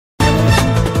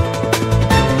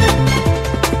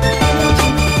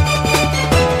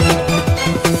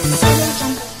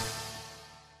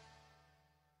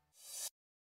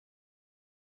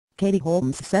Katie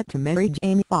Holmes set to marry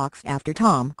Jamie Joxx after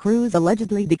Tom Cruise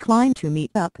allegedly declined to meet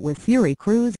up with Suri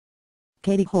Cruise.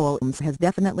 Katie Holmes has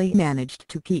definitely managed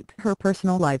to keep her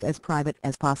personal life as private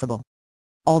as possible.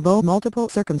 Although multiple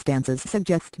circumstances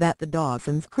suggest that the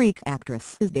Dawson's Creek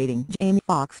actress is dating Jamie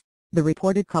Joxx, the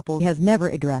reported couple has never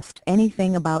addressed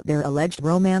anything about their alleged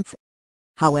romance.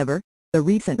 However, the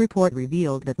recent report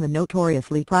revealed that the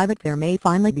notoriously private pair may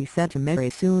finally be set to marry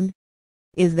soon.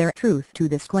 Is there truth to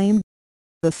this claim?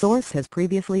 The source has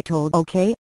previously told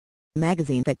OK!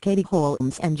 Magazine that Katie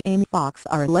Holmes and Jamie Joxx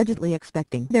are allegedly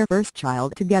expecting their first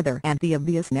child together and the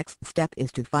obvious next step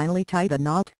is to finally tie the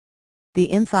knot.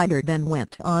 The insider then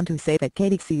went on to say that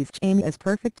Katie sees Jamie as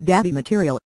perfect daddy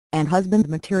material, and husband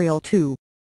material too.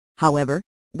 However,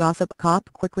 Gossip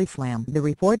Cop quickly slammed the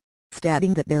report,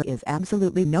 stating that there is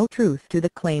absolutely no truth to the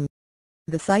claim.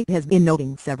 The site has been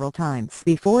noting several times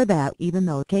before that even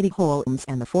though Katie Holmes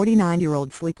and the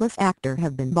 49-year-old sleepless actor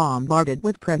have been bombarded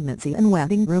with pregnancy and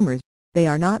wedding rumors, they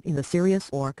are not in a serious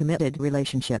or committed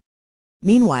relationship.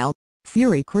 Meanwhile,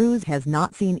 Suri Cruise has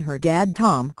not seen her dad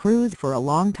Tom Cruise for a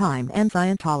long time and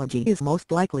Scientology is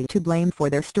most likely to blame for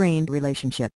their strained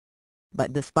relationship.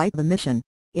 But despite the Mission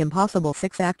Impossible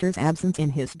 6 actor's absence in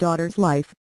his daughter's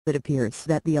life, it appears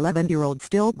that the 11-year-old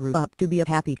still grew up to be a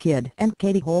happy kid and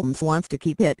Katie Holmes wants to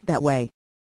keep it that way.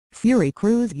 Suri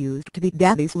Cruise used to be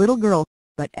daddy's little girl,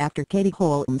 but after Katie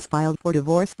Holmes filed for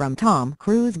divorce from Tom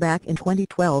Cruise back in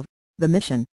 2012, the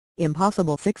Mission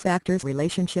Impossible 6 actor's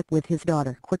relationship with his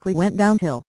daughter quickly went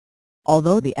downhill.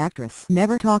 Although the actress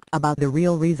never talked about the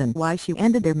real reason why she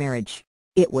ended their marriage,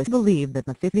 it was believed that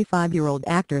the 55-year-old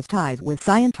actor's ties with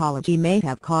Scientology may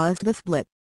have caused the split.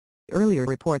 Earlier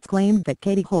reports claimed that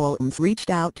Katie Holmes reached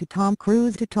out to Tom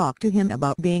Cruise to talk to him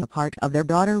about being a part of their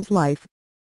daughter's life.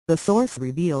 The source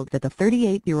revealed that the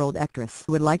 38-year-old actress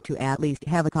would like to at least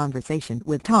have a conversation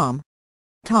with Tom.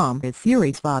 Tom is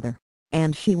Suri's father,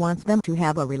 and she wants them to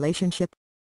have a relationship.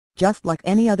 Just like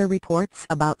any other reports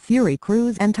about Suri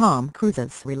Cruise and Tom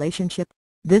Cruise's relationship,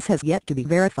 this has yet to be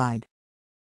verified.